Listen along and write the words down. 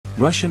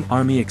Russian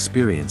Army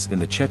experience in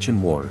the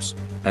Chechen Wars,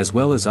 as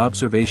well as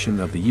observation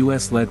of the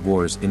US-led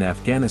wars in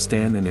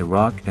Afghanistan and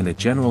Iraq and a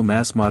general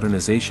mass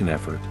modernization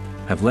effort,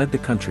 have led the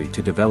country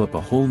to develop a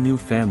whole new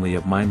family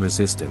of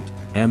mine-resistant,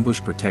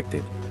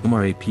 ambush-protected,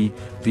 MRAP,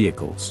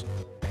 vehicles.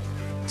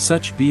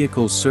 Such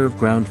vehicles serve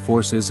ground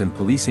forces and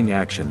policing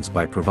actions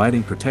by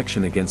providing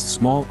protection against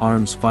small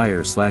arms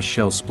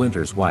fire/shell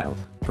splinters while,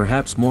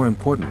 perhaps more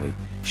importantly,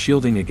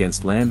 shielding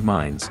against land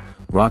mines,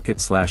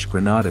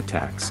 rocket/grenade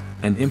attacks,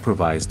 and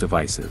improvised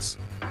devices.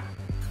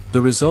 The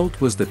result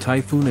was the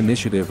Typhoon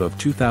initiative of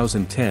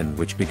 2010,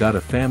 which begot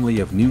a family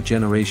of new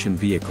generation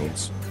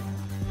vehicles.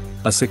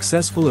 A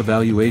successful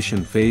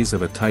evaluation phase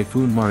of a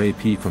Typhoon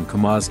MRAP from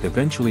KAMAZ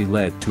eventually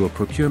led to a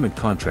procurement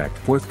contract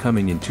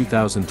forthcoming in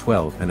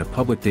 2012 and a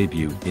public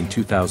debut in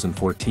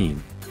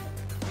 2014.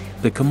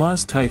 The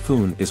KAMAZ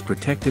Typhoon is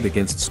protected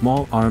against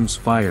small arms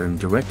fire and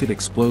directed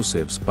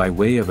explosives by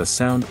way of a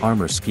sound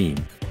armor scheme,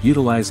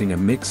 utilizing a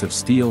mix of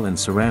steel and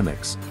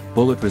ceramics,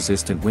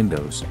 bullet-resistant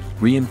windows,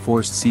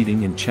 reinforced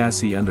seating and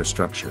chassis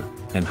understructure,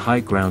 and high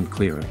ground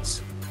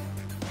clearance.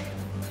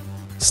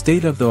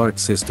 State-of-the-art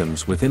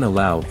systems within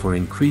allow for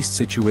increased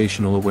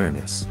situational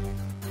awareness.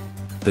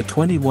 The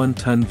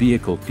 21-ton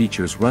vehicle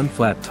features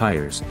run-flat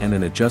tires and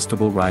an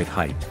adjustable ride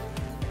height.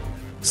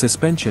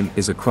 Suspension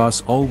is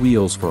across all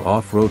wheels for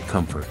off-road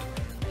comfort.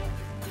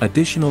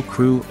 Additional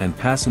crew and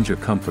passenger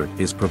comfort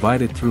is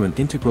provided through an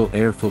integral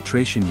air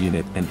filtration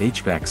unit and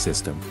HVAC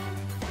system.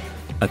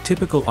 A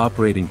typical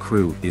operating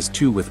crew is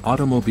 2 with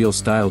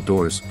automobile-style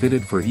doors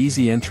fitted for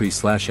easy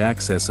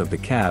entry/access of the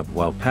cab,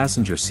 while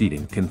passenger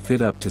seating can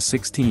fit up to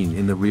 16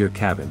 in the rear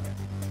cabin.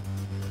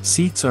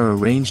 Seats are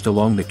arranged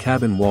along the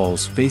cabin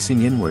walls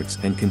facing inwards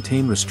and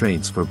contain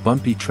restraints for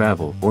bumpy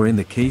travel or in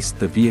the case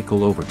the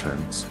vehicle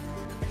overturns.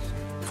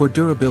 For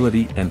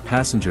durability and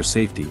passenger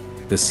safety,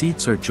 the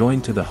seats are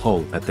joined to the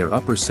hull at their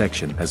upper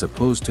section as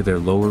opposed to their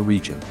lower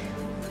region.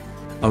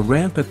 A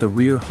ramp at the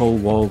rear hull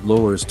wall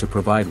lowers to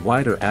provide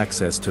wider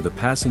access to the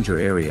passenger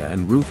area,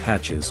 and roof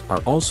hatches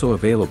are also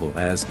available,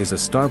 as is a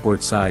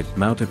starboard side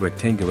mounted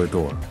rectangular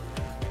door.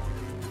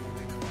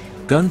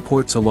 Gun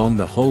ports along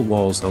the hull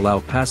walls allow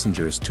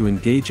passengers to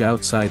engage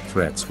outside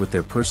threats with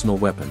their personal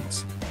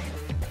weapons.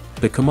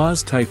 The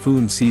KAMAZ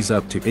Typhoon sees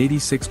up to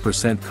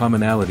 86%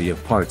 commonality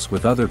of parts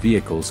with other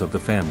vehicles of the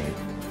family.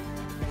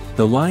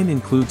 The line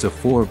includes a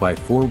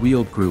 4x4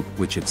 wheeled group,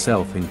 which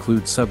itself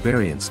includes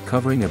subvariants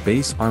covering a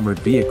base armored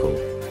vehicle,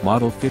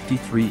 Model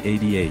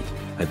 5388,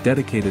 a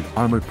dedicated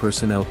armored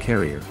personnel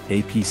carrier,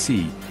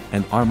 APC,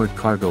 and armored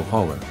cargo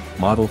hauler,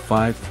 Model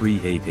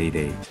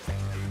 53888.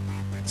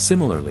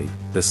 Similarly,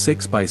 the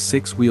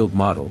 6x6 wheeled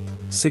model,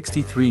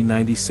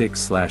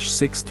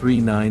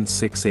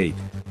 6396/63968,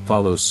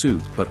 follows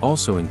suit but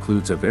also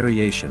includes a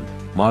variation,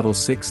 Model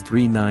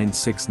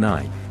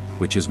 63969,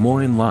 which is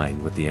more in line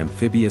with the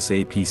amphibious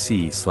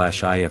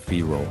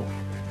APC/IFV role.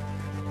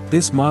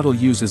 This model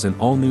uses an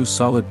all-new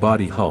solid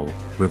body hull,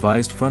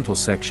 revised frontal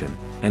section,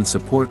 and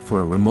support for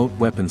a remote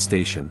weapon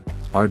station,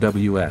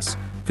 RWS,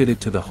 fitted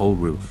to the hull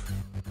roof.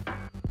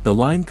 The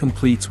line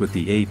completes with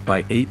the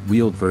 8x8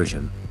 wheeled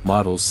version,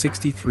 models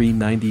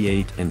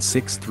 6398 and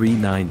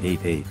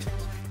 63988.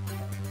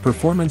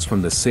 Performance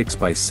from the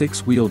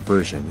 6x6 wheeled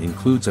version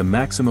includes a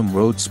maximum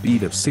road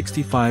speed of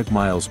 65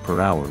 miles per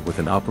hour with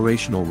an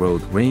operational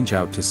road range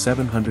out to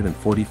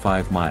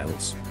 745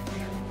 miles.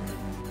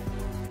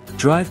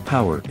 Drive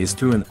power is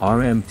through an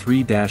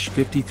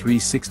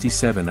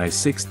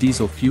RM3-5367i6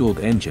 diesel-fueled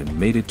engine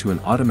mated to an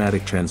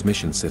automatic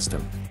transmission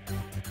system.